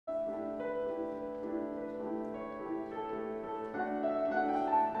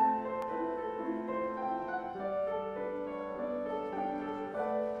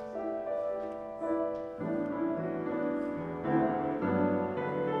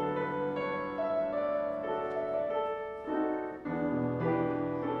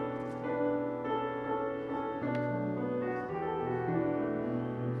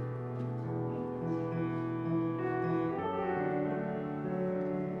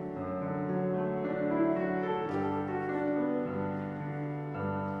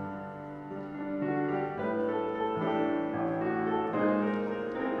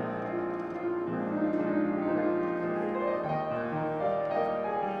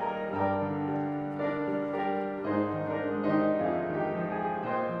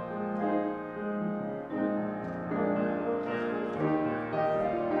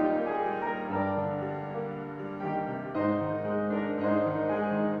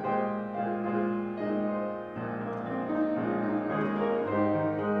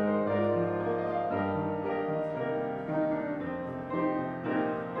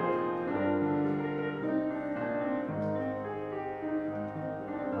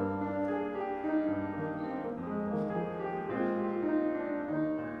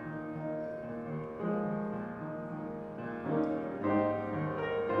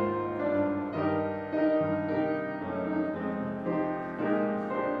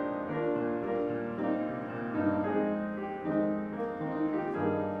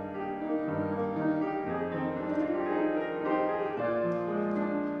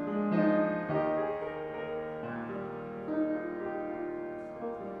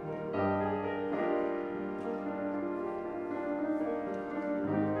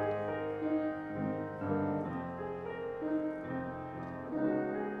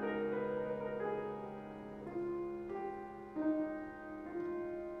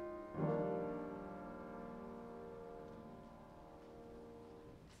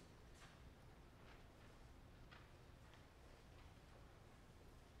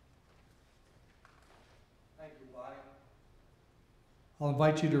Thank you, Bonnie. I'll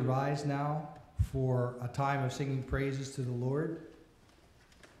invite you to rise now for a time of singing praises to the Lord.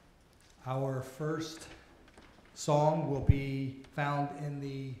 Our first song will be found in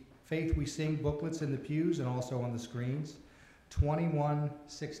the Faith We Sing booklets in the pews and also on the screens,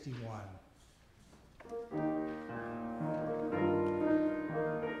 2161.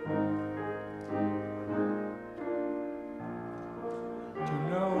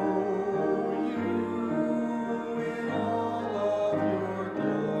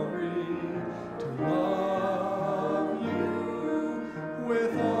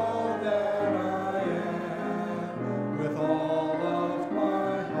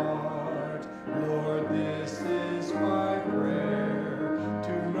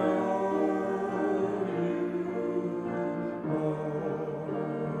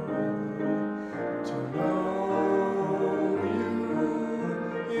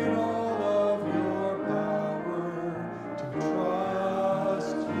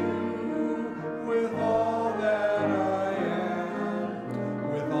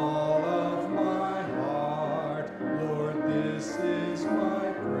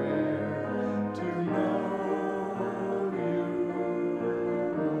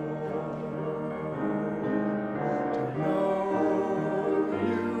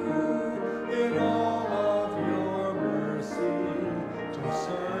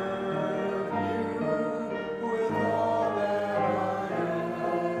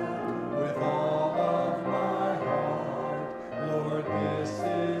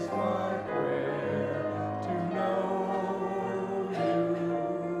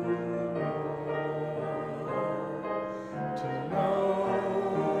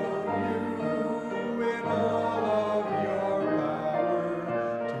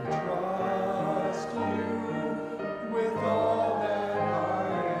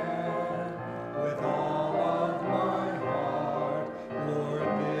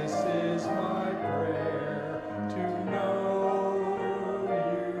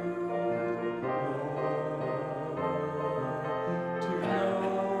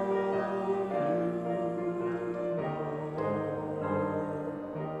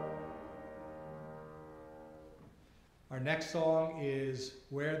 Our next song is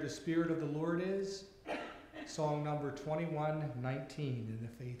Where the Spirit of the Lord Is, song number 2119 in the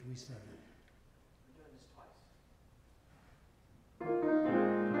Faith We Sing. We're doing this twice.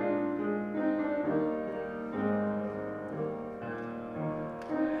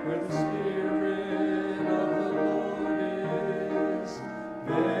 Where the Spirit of the Lord is,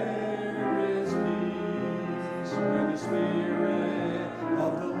 there is peace. Where the Spirit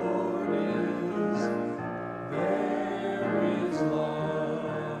of the Lord is, there is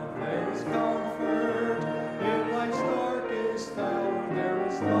love, there is comfort. In life's darkest hour, there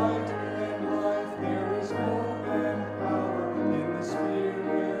is light and life, there is hope and power in the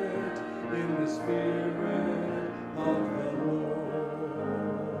Spirit of the Lord.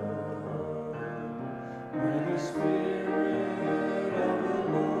 Where the Spirit of the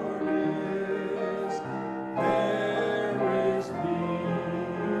Lord is, there is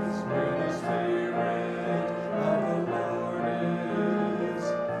peace. Where the Spirit of the Lord is,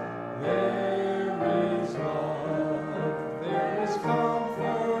 there is love, there is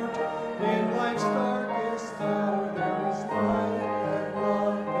comfort. In life's darkest hour, there is light and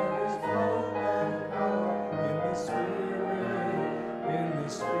love, there is hope and power in the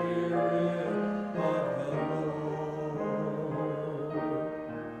Spirit of the Lord.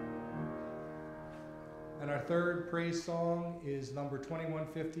 And our third praise song is number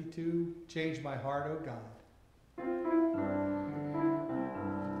 2152, Change My Heart, O God.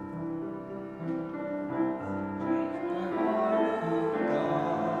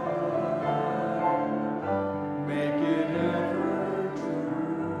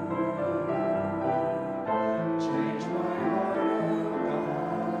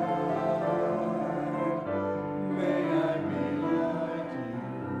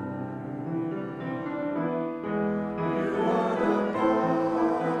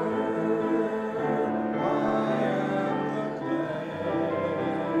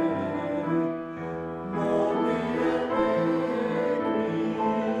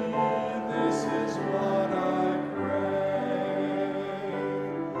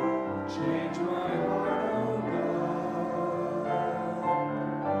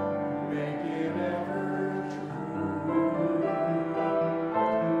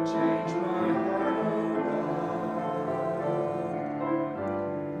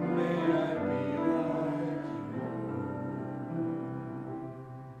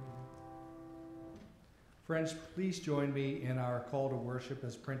 Friends, please join me in our call to worship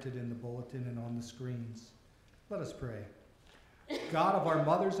as printed in the bulletin and on the screens. Let us pray. God of our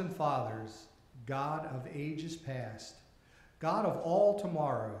mothers and fathers, God of ages past, God of all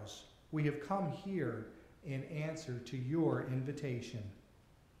tomorrows, we have come here in answer to your invitation.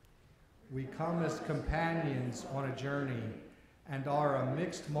 We come as companions on a journey and are a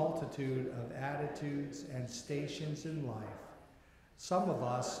mixed multitude of attitudes and stations in life. Some of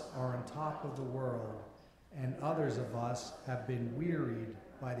us are on top of the world, and others of us have been wearied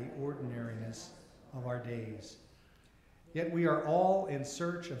by the ordinariness of our days. Yet we are all in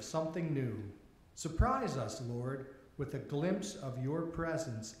search of something new. Surprise us, Lord, with a glimpse of your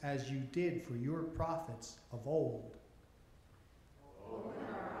presence as you did for your prophets of old. Open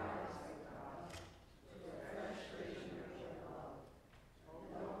our eyes, God, to the fresh vision of your love.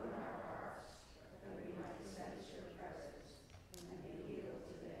 Open our hearts, that we might sense your presence and be healed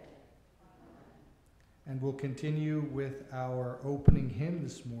today. Amen. And we'll continue with our opening hymn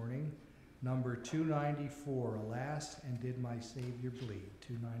this morning, number 294, Alas, and Did My Savior Bleed,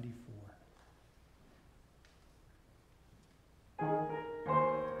 294.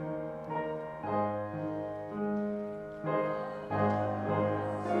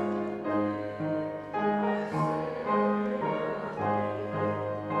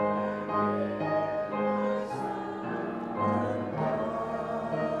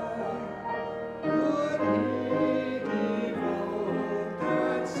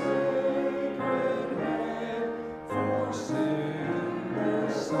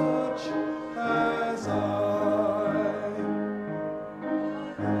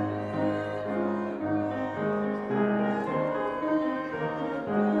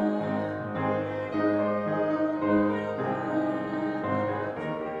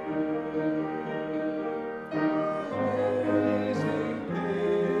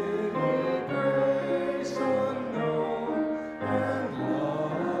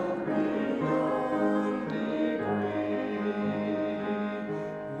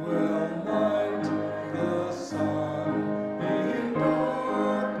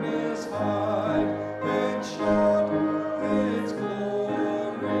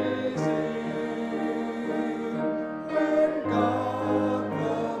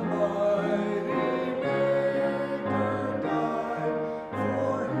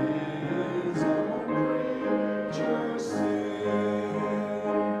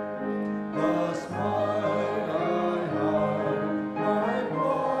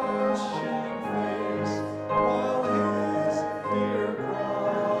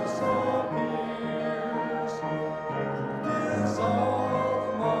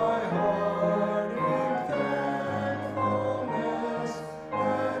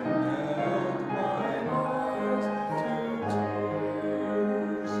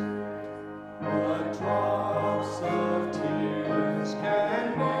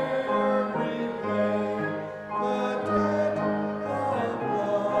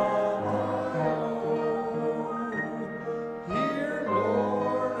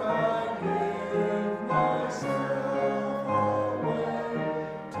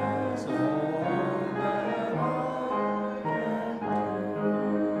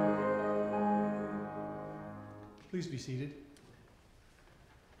 Please be seated.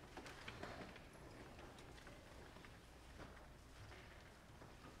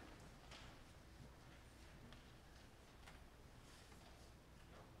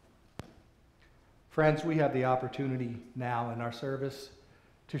 Friends, we have the opportunity now in our service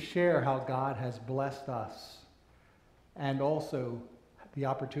to share how God has blessed us, and also the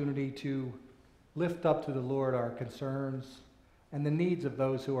opportunity to lift up to the Lord our concerns and the needs of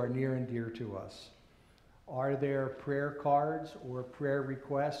those who are near and dear to us. Are there prayer cards or prayer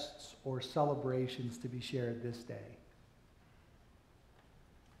requests or celebrations to be shared this day?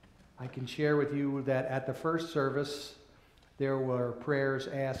 I can share with you that at the first service, there were prayers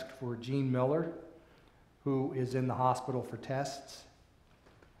asked for Jean Miller, who is in the hospital for tests.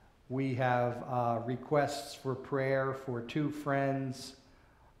 We have requests for prayer for two friends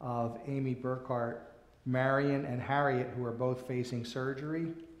of Amy Burkhart, Marion and Harriet, who are both facing surgery.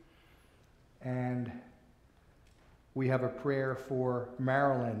 And we have a prayer for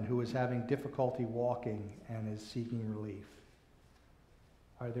Marilyn, who is having difficulty walking and is seeking relief.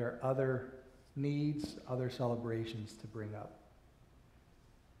 Are there other needs, other celebrations to bring up?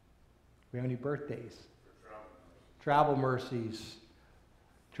 Do we have any birthdays? Travel mercies.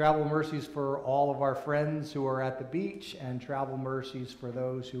 Travel mercies for all of our friends who are at the beach, and travel mercies for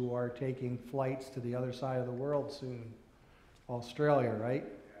those who are taking flights to the other side of the world soon. Australia, right?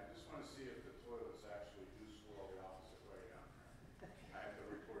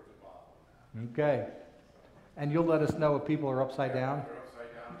 Okay. And you'll let us know if people are upside down? They're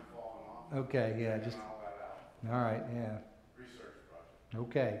upside down and falling off. Okay, yeah, just All right, yeah. Research project.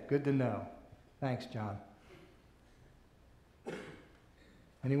 Okay, good to know. Thanks, John.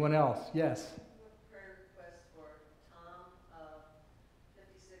 Anyone else? Yes. Prayer request for Tom,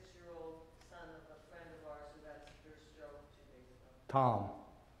 56-year-old son of a friend of ours who had severe stroke 2 days ago. Tom,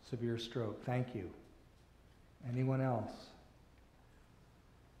 severe stroke. Thank you. Anyone else?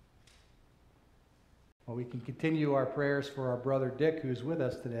 Well, we can continue our prayers for our brother Dick, who's with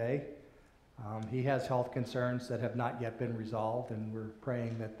us today. He has health concerns that have not yet been resolved, and we're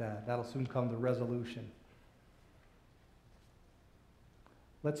praying that that'll soon come to resolution.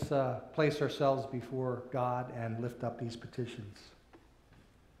 Let's place ourselves before God and lift up these petitions.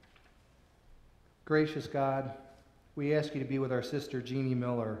 Gracious God, we ask you to be with our sister Jeannie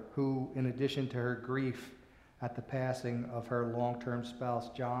Miller, who, in addition to her grief at the passing of her long-term spouse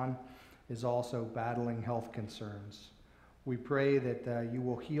John, is also battling health concerns. We pray that you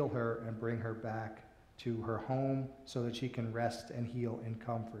will heal her and bring her back to her home so that she can rest and heal in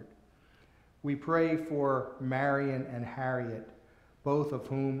comfort. We pray for Marion and Harriet, both of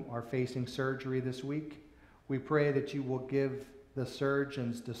whom are facing surgery this week. We pray that you will give the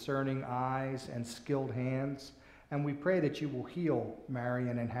surgeons discerning eyes and skilled hands, and we pray that you will heal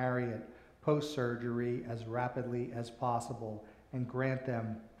Marion and Harriet post-surgery as rapidly as possible and grant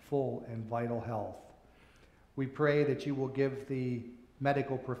them full and vital health. We pray that you will give the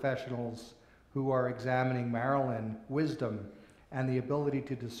medical professionals who are examining Marilyn wisdom and the ability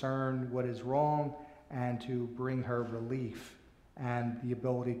to discern what is wrong and to bring her relief and the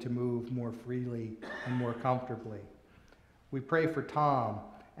ability to move more freely and more comfortably. We pray for Tom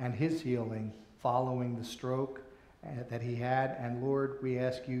and his healing following the stroke that he had, and Lord, we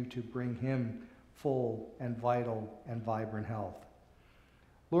ask you to bring him full and vital and vibrant health.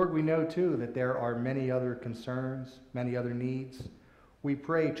 Lord, we know too that there are many other concerns, many other needs. We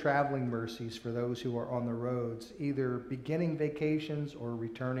pray traveling mercies for those who are on the roads, either beginning vacations or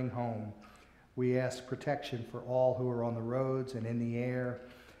returning home. We ask protection for all who are on the roads and in the air.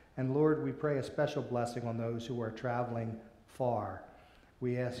 And Lord, we pray a special blessing on those who are traveling far.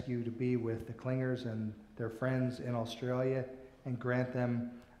 We ask you to be with the Klingers and their friends in Australia and grant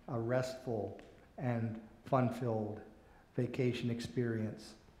them a restful and fun-filled vacation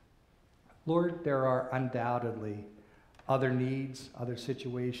experience. Lord, there are undoubtedly other needs, other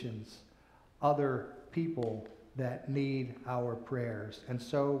situations, other people that need our prayers. And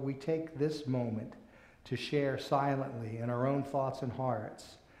so we take this moment to share silently in our own thoughts and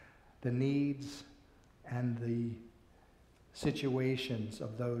hearts the needs and the situations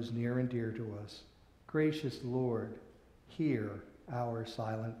of those near and dear to us. Gracious Lord, hear our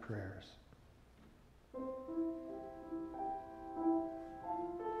silent prayers.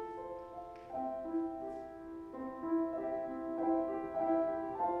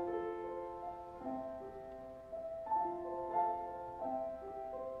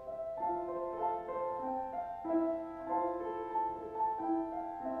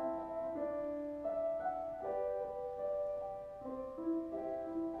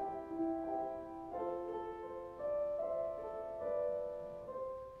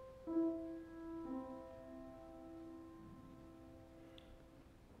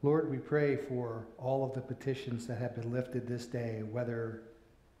 Lord, we pray for all of the petitions that have been lifted this day, whether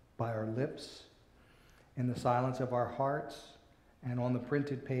by our lips, in the silence of our hearts, and on the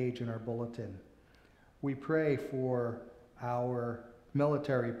printed page in our bulletin. We pray for our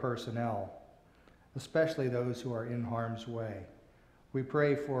military personnel, especially those who are in harm's way. We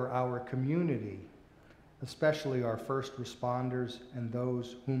pray for our community, especially our first responders and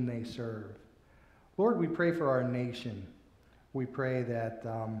those whom they serve. Lord, we pray for our nation. We pray that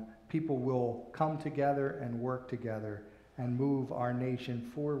people will come together and work together and move our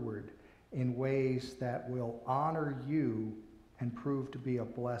nation forward in ways that will honor you and prove to be a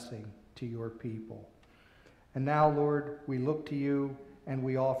blessing to your people. And now, Lord, we look to you and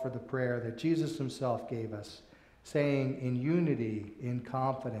we offer the prayer that Jesus himself gave us, saying in unity, in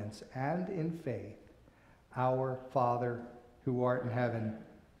confidence, and in faith, Our Father, who art in heaven,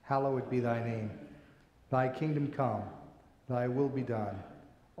 hallowed be thy name. Thy kingdom come. Thy will be done,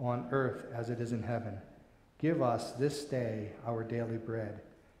 on earth as it is in heaven. Give us this day our daily bread,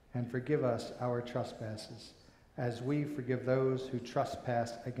 and forgive us our trespasses, as we forgive those who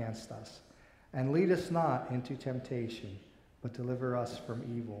trespass against us. And lead us not into temptation, but deliver us from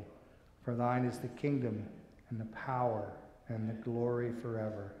evil. For thine is the kingdom, and the power, and the glory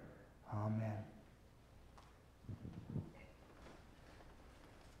forever. Amen.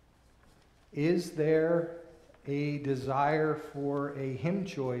 Is there a desire for a hymn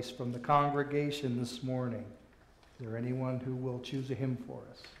choice from the congregation this morning? Is there anyone who will choose a hymn for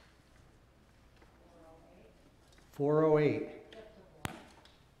us? 408.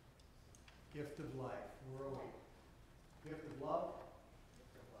 Gift of life, 408. Gift of love?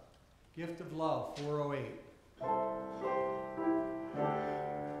 Gift of love, 408.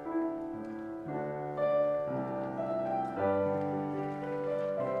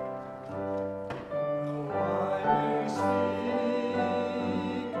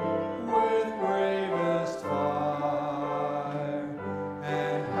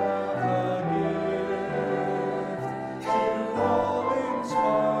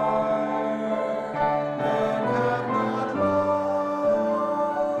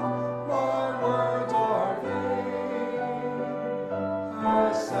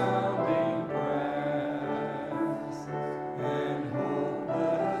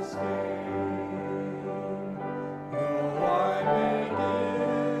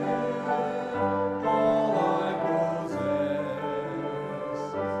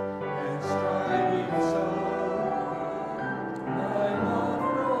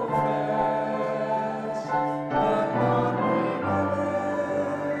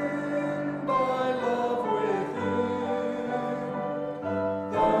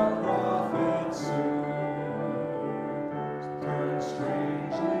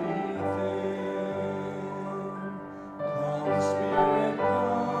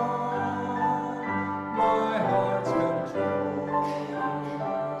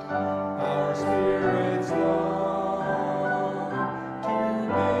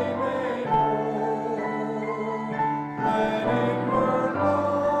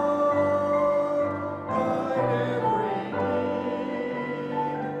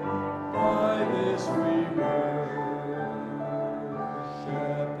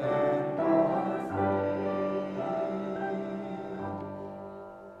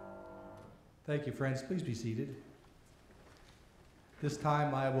 Thank you, friends. Please be seated. This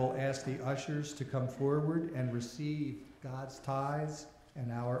time I will ask the ushers to come forward and receive God's tithes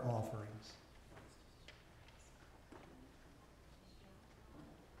and our offerings.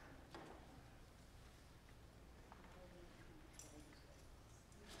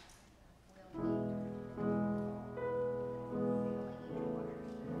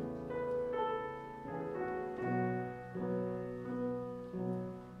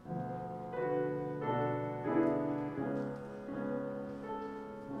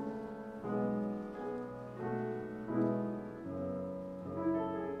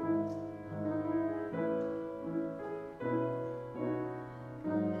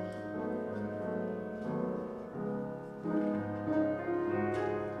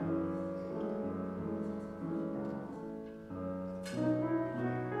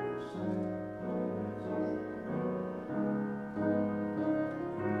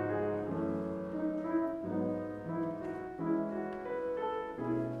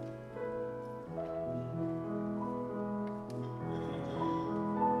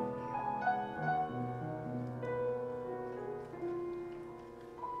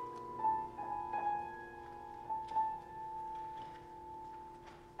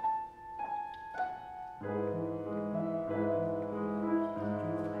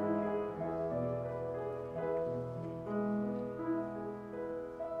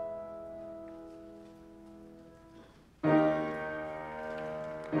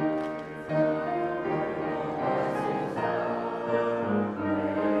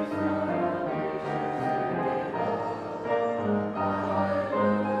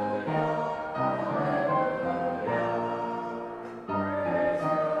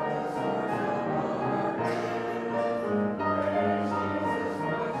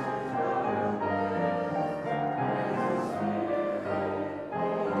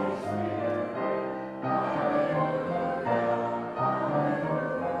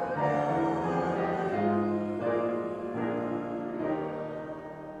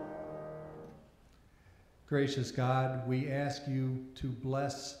 Gracious God, we ask you to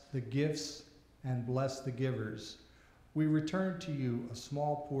bless the gifts and bless the givers. We return to you a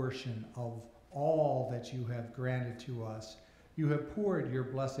small portion of all that you have granted to us. You have poured your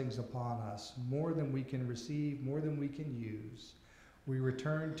blessings upon us, more than we can receive, more than we can use. We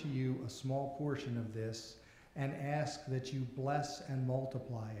return to you a small portion of this and ask that you bless and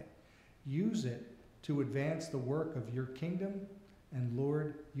multiply it. Use it to advance the work of your kingdom, and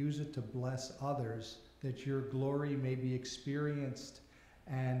Lord, use it to bless others, that your glory may be experienced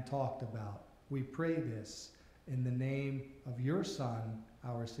and talked about. We pray this in the name of your Son,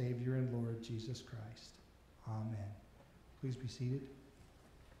 our Savior and Lord, Jesus Christ. Amen. Please be seated.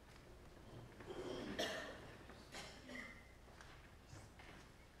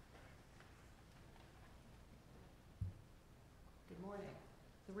 Good morning.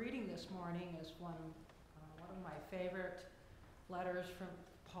 The reading this morning is one of of my favorite letters from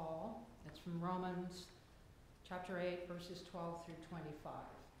Paul. It's from Romans chapter 8, verses 12 through 25.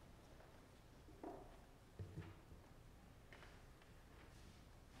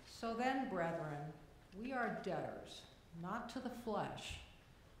 So then, brethren, we are debtors, not to the flesh,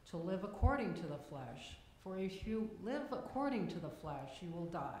 to live according to the flesh. For if you live according to the flesh, you will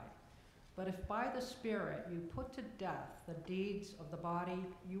die. But if by the Spirit you put to death the deeds of the body,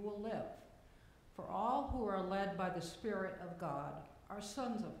 you will live. For all who are led by the Spirit of God are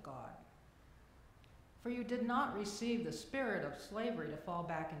sons of God. For you did not receive the spirit of slavery to fall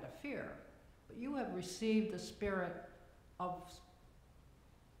back into fear, but you have received the spirit of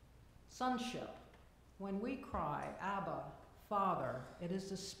sonship. When we cry, Abba, Father, it is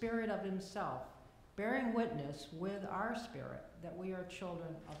the Spirit of himself, bearing witness with our spirit that we are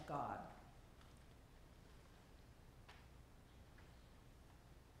children of God.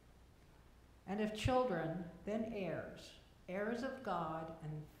 And if children, then heirs, heirs of God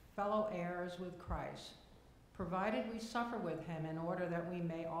and fellow heirs with Christ, provided we suffer with him in order that we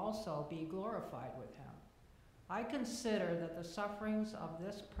may also be glorified with him. I consider that the sufferings of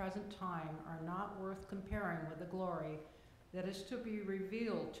this present time are not worth comparing with the glory that is to be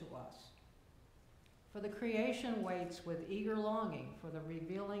revealed to us. For the creation waits with eager longing for the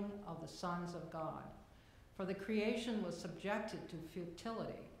revealing of the sons of God. For the creation was subjected to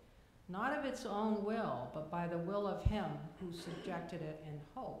futility, not of its own will, but by the will of him who subjected it in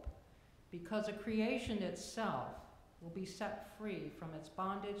hope, because the creation itself will be set free from its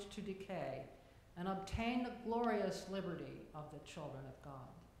bondage to decay and obtain the glorious liberty of the children of God.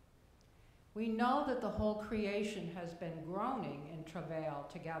 We know that the whole creation has been groaning in travail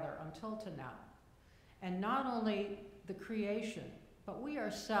together until to now. And not only the creation, but we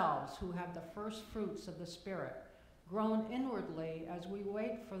ourselves who have the first fruits of the Spirit groan inwardly as we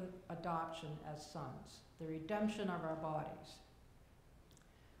wait for adoption as sons, the redemption of our bodies.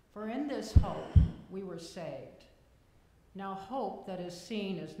 For in this hope we were saved. Now hope that is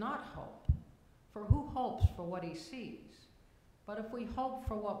seen is not hope, for who hopes for what he sees? But if we hope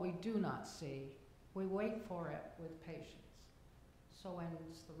for what we do not see, we wait for it with patience. So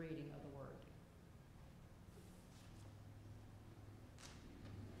ends the reading of the word.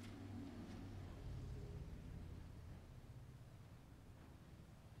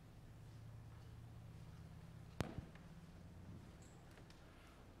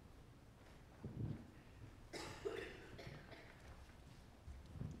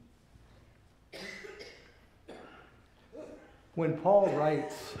 When Paul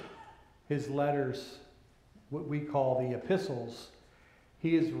writes his letters, what we call the epistles,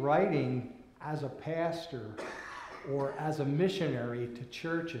 he is writing as a pastor or as a missionary to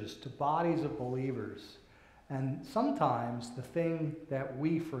churches, to bodies of believers. And sometimes the thing that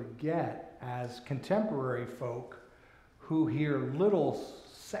we forget as contemporary folk who hear little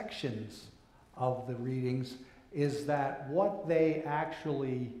sections of the readings is that what they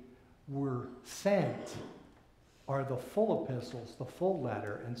actually were sent are the full epistles, the full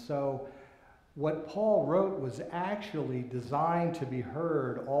letter. And so what Paul wrote was actually designed to be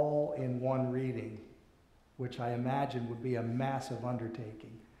heard all in one reading, which I imagine would be a massive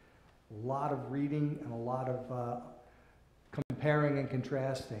undertaking. A lot of reading and a lot of comparing and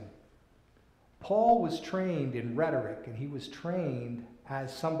contrasting. Paul was trained in rhetoric, and he was trained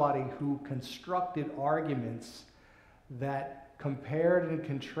as somebody who constructed arguments that compared and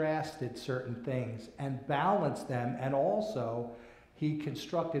contrasted certain things and balanced them, and also he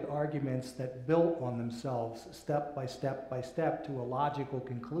constructed arguments that built on themselves step by step by step to a logical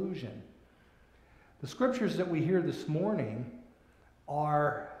conclusion. The scriptures that we hear this morning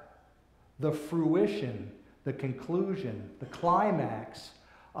are the fruition, the conclusion, the climax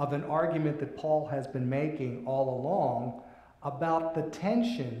of an argument that Paul has been making all along about the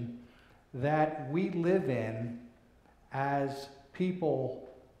tension that we live in as people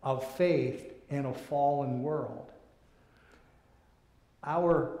of faith in a fallen world.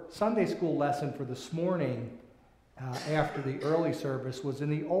 Our Sunday school lesson for this morning after the early service was in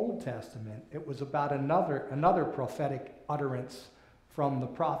the Old Testament. It was about another prophetic utterance from the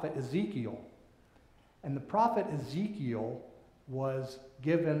prophet Ezekiel. And the prophet Ezekiel was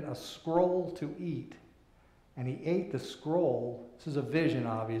given a scroll to eat, and he ate the scroll. This is a vision,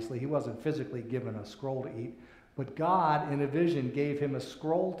 obviously. He wasn't physically given a scroll to eat, but God, in a vision, gave him a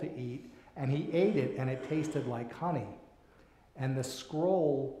scroll to eat, and he ate it, and it tasted like honey. And the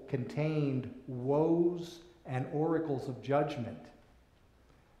scroll contained woes and oracles of judgment.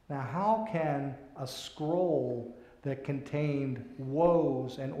 Now, how can a scroll that contained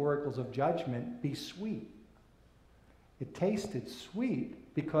woes and oracles of judgment be sweet? It tasted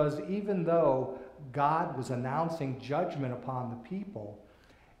sweet because even though God was announcing judgment upon the people,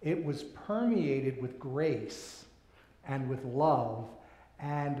 it was permeated with grace and with love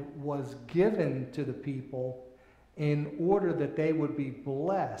and was given to the people in order that they would be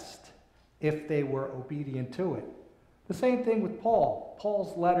blessed if they were obedient to it. The same thing with Paul.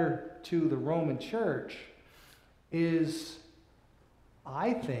 Paul's letter to the Roman church is,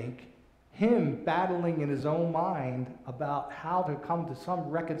 I think, him battling in his own mind about how to come to some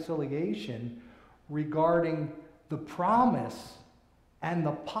reconciliation regarding the promise and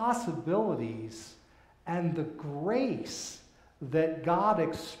the possibilities and the grace that God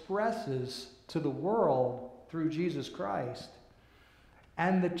expresses to the world through Jesus Christ,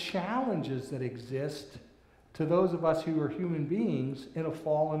 and the challenges that exist to those of us who are human beings in a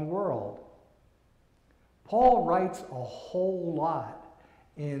fallen world. Paul writes a whole lot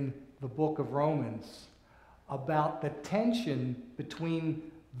in the book of Romans about the tension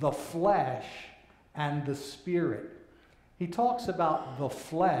between the flesh and the spirit. He talks about the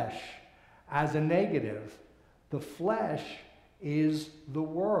flesh as a negative. The flesh is the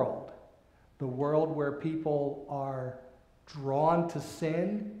world where people are drawn to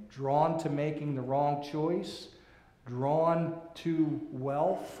sin, drawn to making the wrong choice, drawn to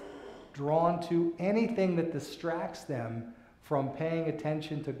wealth, drawn to anything that distracts them from paying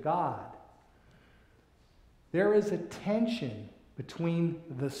attention to God. There is a tension between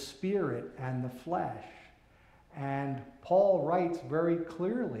the spirit and the flesh. And Paul writes very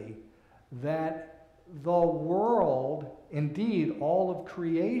clearly that the world, indeed all of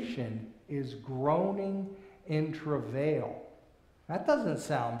creation, is groaning in travail. That doesn't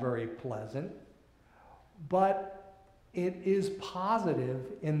sound very pleasant, but it is positive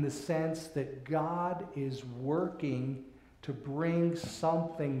in the sense that God is working to bring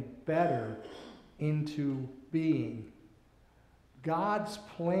something better into being. God's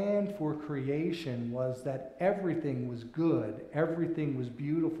plan for creation was that everything was good, everything was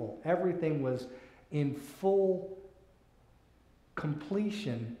beautiful, everything was in full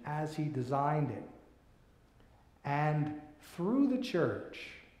completion as he designed it. And through the church,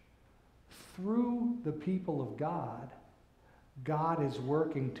 through the people of God, God is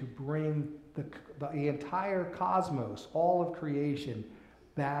working to bring the entire cosmos, all of creation,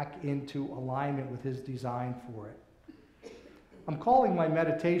 back into alignment with his design for it. I'm calling my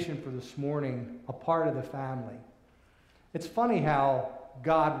meditation for this morning a part of the family. It's funny how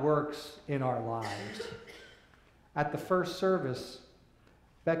God works in our lives. At the first service,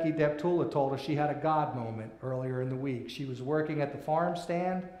 Becky Deptula told us she had a God moment earlier in the week. She was working at the farm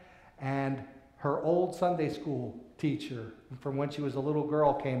stand, and her old Sunday school teacher from when she was a little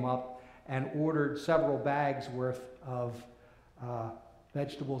girl came up and ordered several bags worth of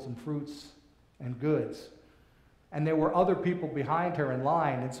vegetables and fruits and goods. And there were other people behind her in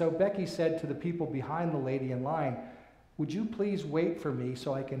line. And so Becky said to the people behind the lady in line, "Would you please wait for me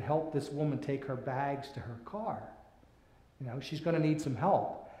so I can help this woman take her bags to her car? You know, she's going to need some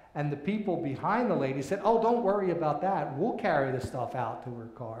help." And the people behind the lady said, "Oh, don't worry about that. We'll carry the stuff out to her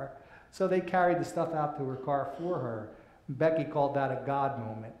car." So they carried the stuff out to her car for her. Becky called that a God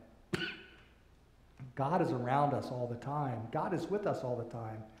moment. God is around us all the time. God is with us all the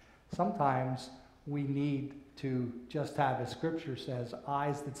time. Sometimes we need to just have, as Scripture says,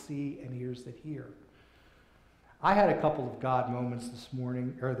 eyes that see and ears that hear. I had a couple of God moments this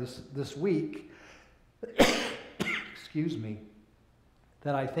morning, or this week, excuse me,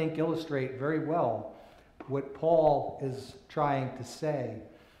 that I think illustrate very well what Paul is trying to say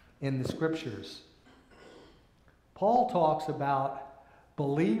in the Scriptures. Paul talks about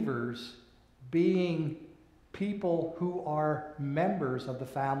believers being people who are members of the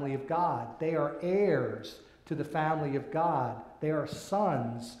family of God. They are heirs to the family of God. They are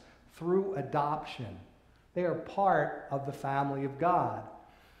sons through adoption. They are part of the family of God.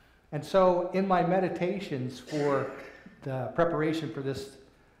 And so in my meditations for the preparation for this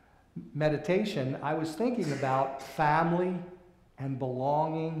meditation, I was thinking about family and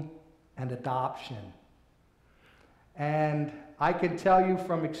belonging and adoption. And I can tell you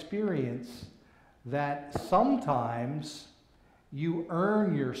from experience that sometimes you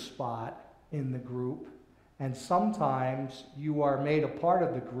earn your spot in the group, and sometimes you are made a part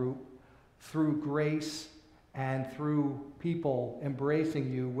of the group through grace and through people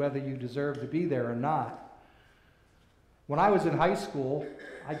embracing you, whether you deserve to be there or not. When I was in high school,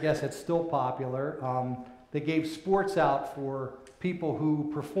 I guess it's still popular, they gave sports out for people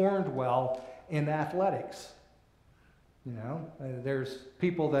who performed well in athletics. You know, there's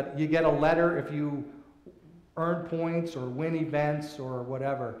people that you get a letter if you earn points or win events or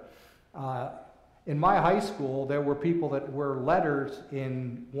whatever. In my high school, there were people that were letters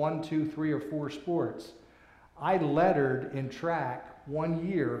in 1, 2, 3, or 4 sports. I lettered in track 1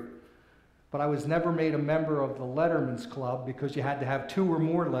 year, but I was never made a member of the Letterman's Club because you had to have 2 or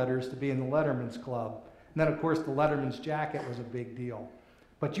more letters to be in the Letterman's Club. And then, of course, the Letterman's jacket was a big deal.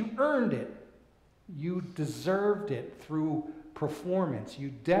 But you earned it. You deserved it through performance. You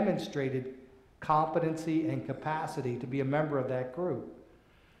demonstrated competency and capacity to be a member of that group.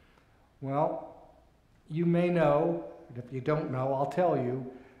 Well, you may know, and if you don't know, I'll tell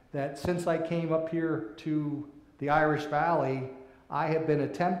you, that since I came up here to the Irish Valley, I have been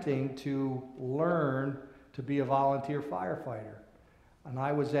attempting to learn to be a volunteer firefighter. And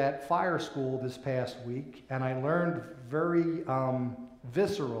I was at fire school this past week, and I learned very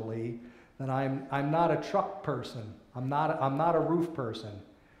viscerally that I'm not a truck person. I'm not a roof person.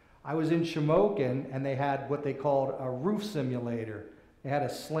 I was in Shamokin, and they had what they called a roof simulator. They had a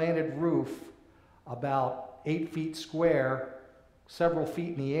slanted roof about 8 feet square, several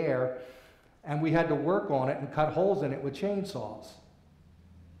feet in the air, and we had to work on it and cut holes in it with chainsaws.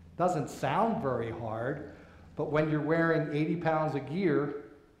 Doesn't sound very hard, but when you're wearing 80 pounds of gear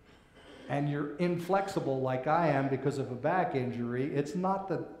and you're inflexible like I am because of a back injury, it's not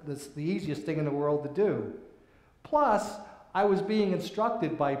the easiest thing in the world to do. Plus, I was being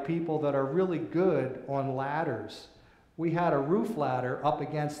instructed by people that are really good on ladders. We had a roof ladder up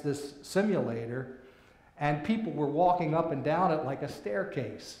against this simulator, and people were walking up and down it like a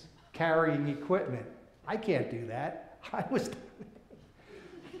staircase, carrying equipment. I can't do that.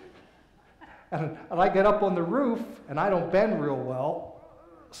 And I get up on the roof, and I don't bend real well,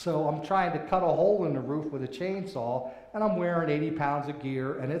 so I'm trying to cut a hole in the roof with a chainsaw, and I'm wearing 80 pounds of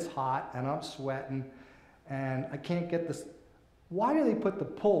gear, and it's hot, and I'm sweating, and I can't get this. Why do they put the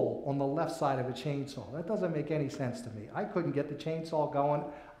pull on the left side of a chainsaw? That doesn't make any sense to me. I couldn't get the chainsaw going.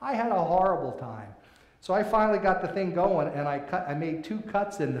 I had a horrible time. So I finally got the thing going, and I made 2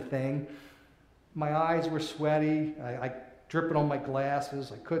 cuts in the thing. My eyes were sweaty. I dripping on my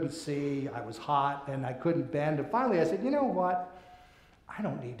glasses. I couldn't see. I was hot, and I couldn't bend. And finally I said, you know what? I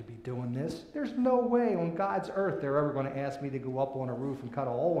don't need to be doing this. There's no way on God's earth they're ever going to ask me to go up on a roof and cut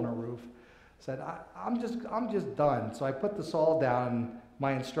a hole in a roof. I said, I'm just done. So I put the saw down, and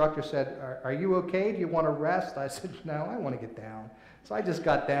my instructor said, are you okay? Do you want to rest? I said, no, I want to get down. So I just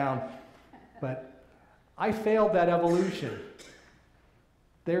got down. But I failed that evolution.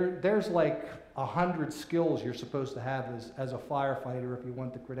 There's like 100 skills you're supposed to have as a firefighter if you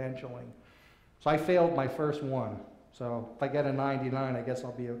want the credentialing. So I failed my first one. So if I get a 99, I guess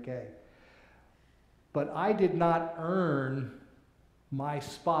I'll be okay. But I did not earn my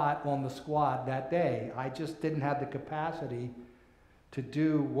spot on the squad that day. I just didn't have the capacity to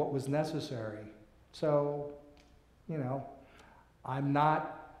do what was necessary. So, you know, I'm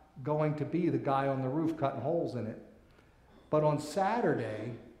not going to be the guy on the roof cutting holes in it. But on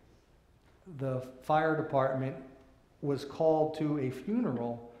Saturday, the fire department was called to a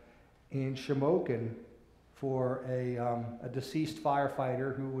funeral in Shamokin for a deceased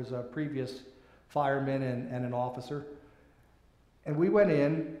firefighter who was a previous fireman and an officer. And we went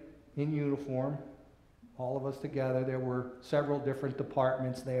in uniform, all of us together. There were several different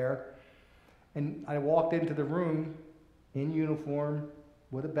departments there. And I walked into the room in uniform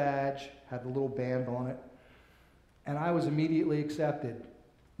with a badge, had the little band on it, and I was immediately accepted.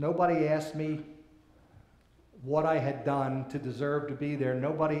 Nobody asked me what I had done to deserve to be there.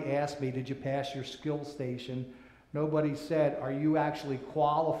 Nobody asked me, did you pass your skill station? Nobody said, are you actually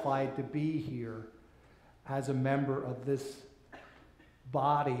qualified to be here as a member of this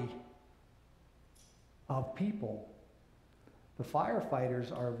body of people? The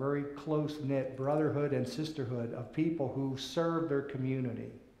firefighters are a very close-knit brotherhood and sisterhood of people who serve their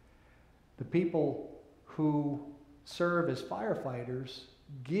community. The people who serve as firefighters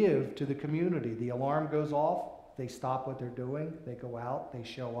give to the community. The alarm goes off, they stop what they're doing, they go out, they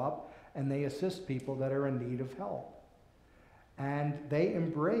show up, and they assist people that are in need of help. And they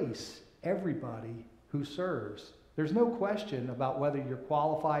embrace everybody who serves. There's no question about whether you're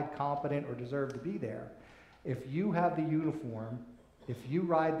qualified, competent, or deserve to be there. If you have the uniform, if you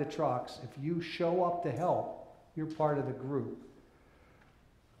ride the trucks, if you show up to help, you're part of the group.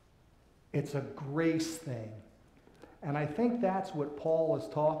 It's a grace thing. And I think that's what Paul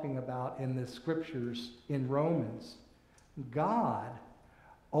is talking about in the scriptures in Romans. God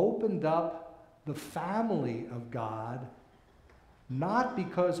opened up the family of God, not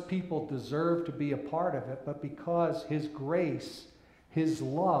because people deserve to be a part of it, but because his grace, his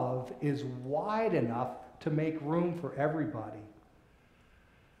love is wide enough to make room for everybody.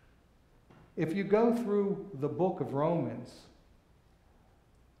 If you go through the book of Romans,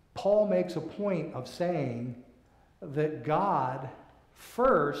 Paul makes a point of saying that God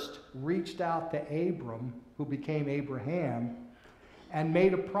first reached out to Abram, who became Abraham, and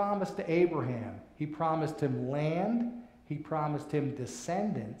made a promise to Abraham. He promised him land, he promised him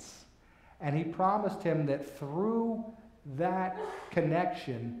descendants, and he promised him that through that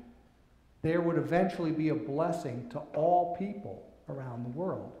connection, there would eventually be a blessing to all people around the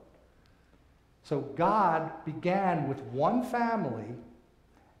world. So God began with one family,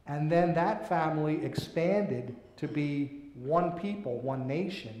 and then that family expanded to be one people, one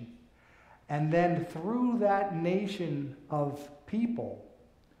nation. And then through that nation of people,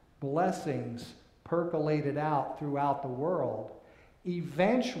 blessings percolated out throughout the world.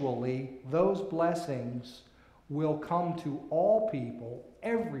 Eventually, those blessings will come to all people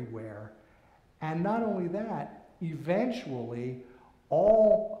everywhere. And not only that, eventually,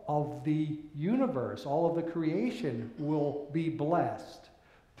 all of the universe, all of the creation will be blessed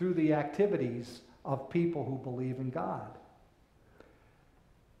through the activities of people who believe in God.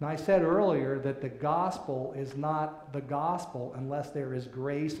 Now, I said earlier that the gospel is not the gospel unless there is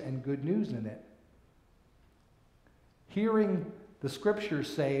grace and good news in it. Hearing the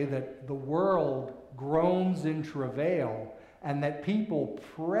scriptures say that the world groans in travail and that people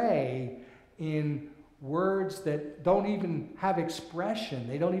pray in words that don't even have expression,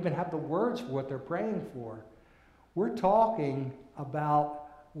 they don't even have the words for what they're praying for. We're talking about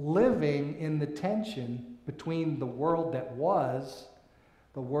living in the tension between the world that was,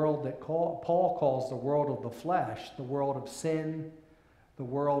 the world that Paul calls the world of the flesh, the world of sin, the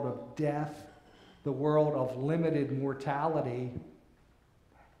world of death, the world of limited mortality,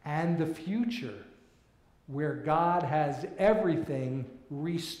 and the future where God has everything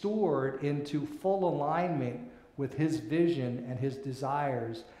restored into full alignment with his vision and his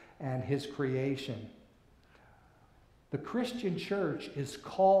desires and his creation. The Christian church is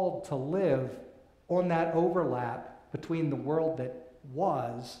called to live on that overlap between the world that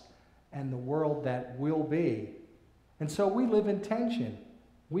was and the world that will be. And so we live in tension.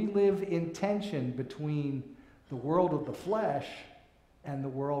 We live in tension between the world of the flesh and the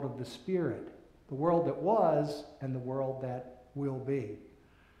world of the spirit, the world that was and the world that will be.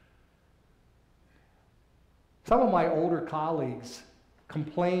 Some of my older colleagues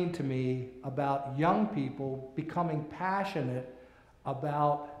complain to me about young people becoming passionate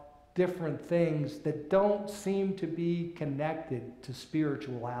about different things that don't seem to be connected to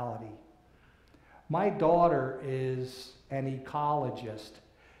spirituality. My daughter is an ecologist.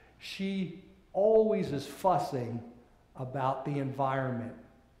 She always is fussing about the environment.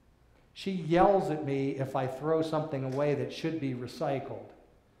 She yells at me if I throw something away that should be recycled.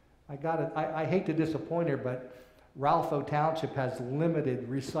 I hate to disappoint her, but Ralpho Township has limited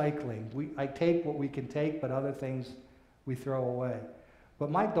recycling. I take what we can take, but other things we throw away.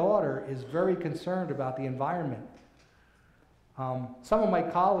 But my daughter is very concerned about the environment. Some of my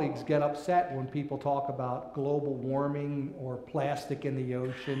colleagues get upset when people talk about global warming or plastic in the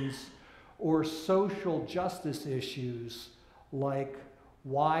oceans or social justice issues like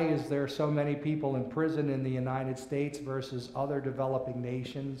why is there so many people in prison in the United States versus other developing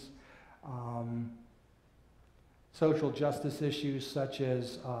nations. Social justice issues such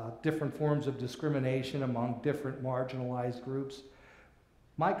as different forms of discrimination among different marginalized groups.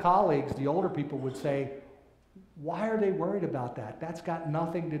 My colleagues, the older people, would say, why are they worried about that? That's got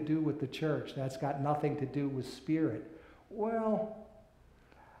nothing to do with the church. That's got nothing to do with spirit. Well,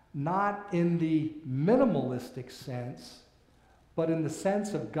 not in the minimalistic sense, but in the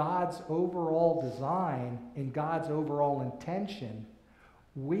sense of God's overall design, in God's overall intention.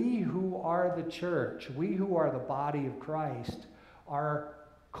 We who are the church, we who are the body of Christ, are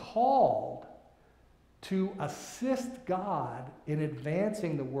called to assist God in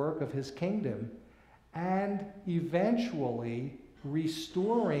advancing the work of his kingdom and eventually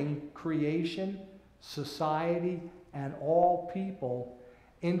restoring creation, society, and all people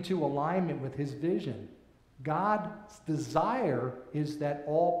into alignment with his vision. God's desire is that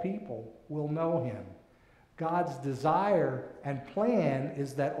all people will know him. God's desire and plan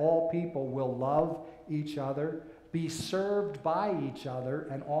is that all people will love each other, be served by each other,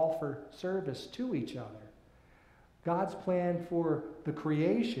 and offer service to each other. God's plan for the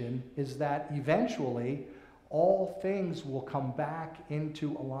creation is that eventually all things will come back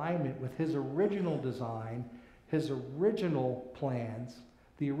into alignment with his original design, his original plans,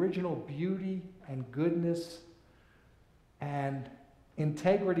 the original beauty and goodness and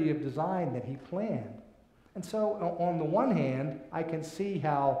integrity of design that he planned. And so on the one hand, I can see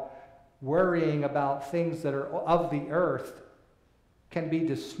how worrying about things that are of the earth can be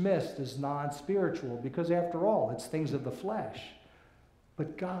dismissed as non-spiritual because after all, it's things of the flesh.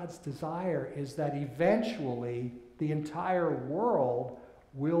 But God's desire is that eventually the entire world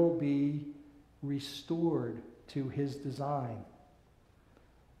will be restored to his design.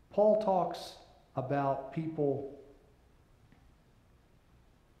 Paul talks about people,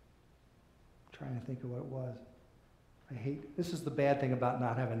 I'm trying to think of what it was. This is the bad thing about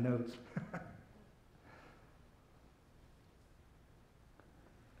not having notes.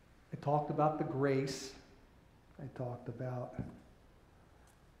 I talked about the grace. I talked about,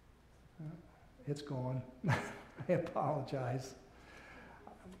 it's gone. I apologize.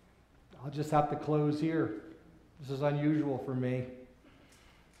 I'll just have to close here. This is unusual for me.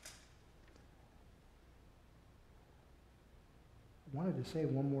 I wanted to say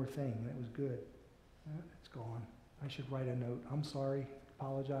one more thing. That was good. It's gone. I should write a note. I'm sorry.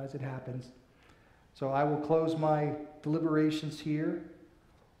 Apologize. It happens. So I will close my deliberations here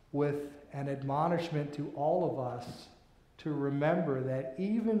with an admonishment to all of us to remember that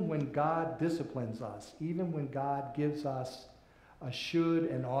even when God disciplines us, even when God gives us a should,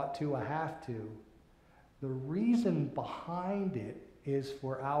 an ought to, a have to, the reason behind it is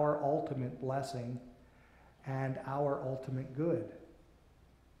for our ultimate blessing and our ultimate good.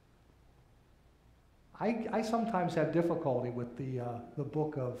 I sometimes have difficulty with the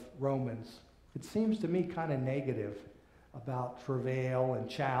book of Romans. It seems to me kind of negative about travail and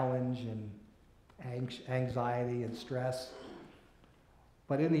challenge and anxiety and stress.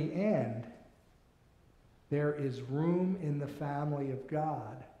 But in the end, there is room in the family of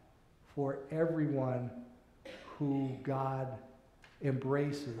God for everyone who God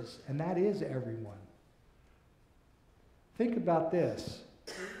embraces, and that is everyone. Think about this.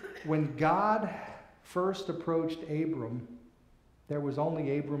 When God first approached Abram, there was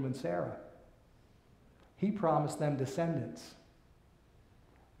only Abram and Sarah. He promised them descendants.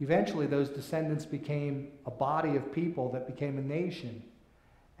 Eventually, those descendants became a body of people that became a nation.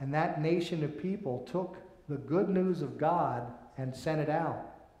 And that nation of people took the good news of God and sent it out.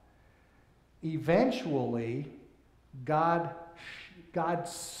 Eventually, God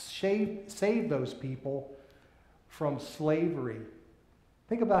saved those people from slavery.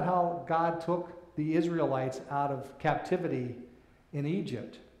 Think about how God took the Israelites out of captivity in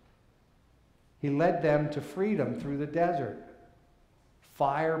Egypt. He led them to freedom through the desert.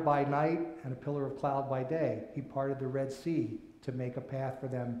 Fire by night and a pillar of cloud by day. He parted the Red Sea to make a path for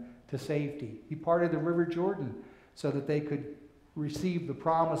them to safety. He parted the River Jordan so that they could receive the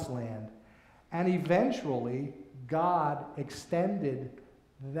promised land. And eventually, God extended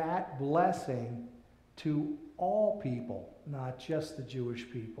that blessing to all people, not just the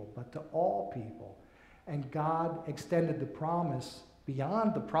Jewish people, but to all people. And God extended the promise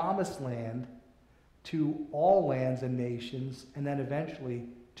beyond the promised land to all lands and nations, and then eventually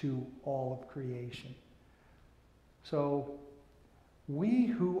to all of creation. So we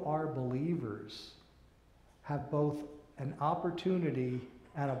who are believers have both an opportunity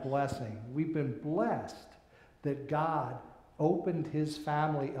and a blessing. We've been blessed that God opened his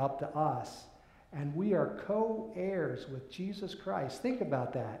family up to us, and we are co-heirs with Jesus Christ. Think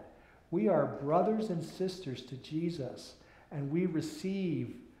about that. We are brothers and sisters to Jesus, and we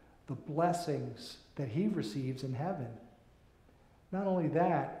receive the blessings that he receives in heaven. Not only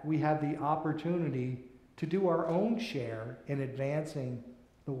that, we have the opportunity to do our own share in advancing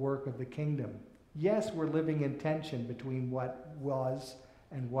the work of the kingdom. Yes, we're living in tension between what was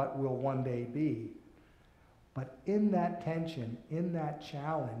and what will one day be. But in that tension, in that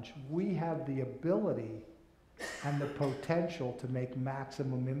challenge, we have the ability and the potential to make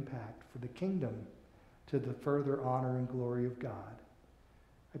maximum impact for the kingdom to the further honor and glory of God.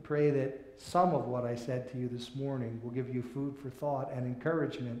 I pray that some of what I said to you this morning will give you food for thought and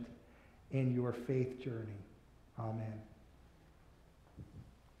encouragement in your faith journey. Amen.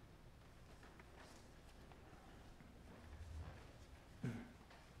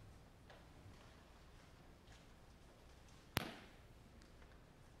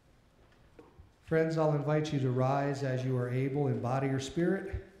 Friends, I'll invite you to rise as you are able in body or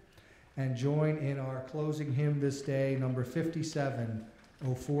spirit and join in our closing hymn this day, number 57,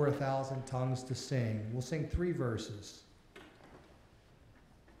 "O for 1,000 tongues to sing." We'll sing 3 verses.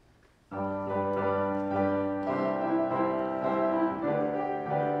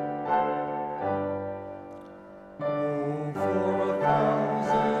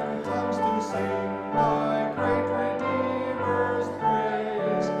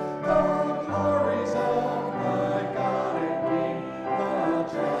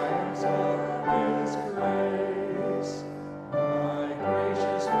 My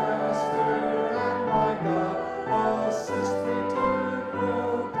gracious Master and my God,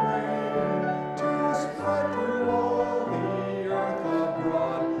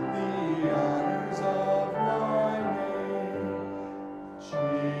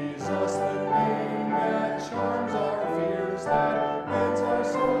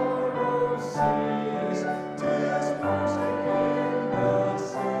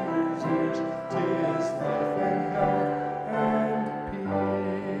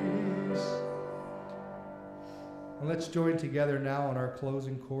 join together now in our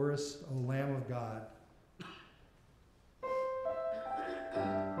closing chorus, O Lamb of God.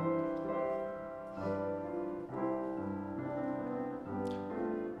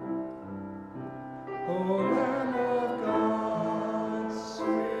 O Lamb of God,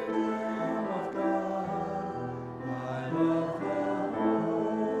 sweet Lamb of God, I love the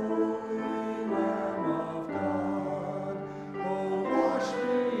holy Lamb of God. Oh, wash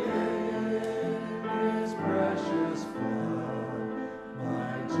me in His precious blood,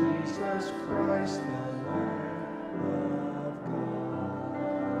 my Jesus Christ, the Lamb of God.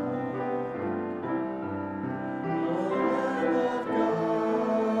 O Lamb of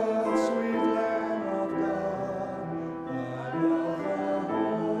God, sweet Lamb of God, I love the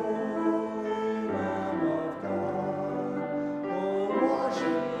holy Lamb of God. Oh, wash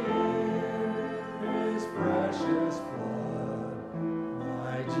me in His precious blood,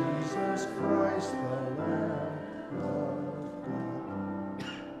 my Jesus Christ, the Lamb of God.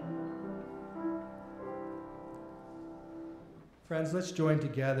 Friends, let's join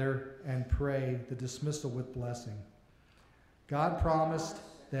together and pray the dismissal with blessing. God promised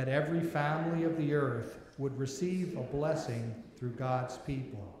that every family of the earth would receive a blessing through God's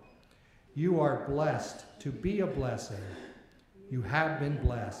people. You are blessed to be a blessing. You have been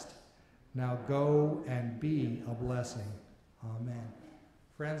blessed. Now go and be a blessing. Amen.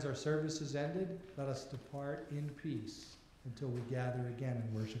 Friends, our service is ended. Let us depart in peace until we gather again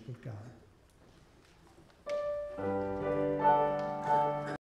in worship of God.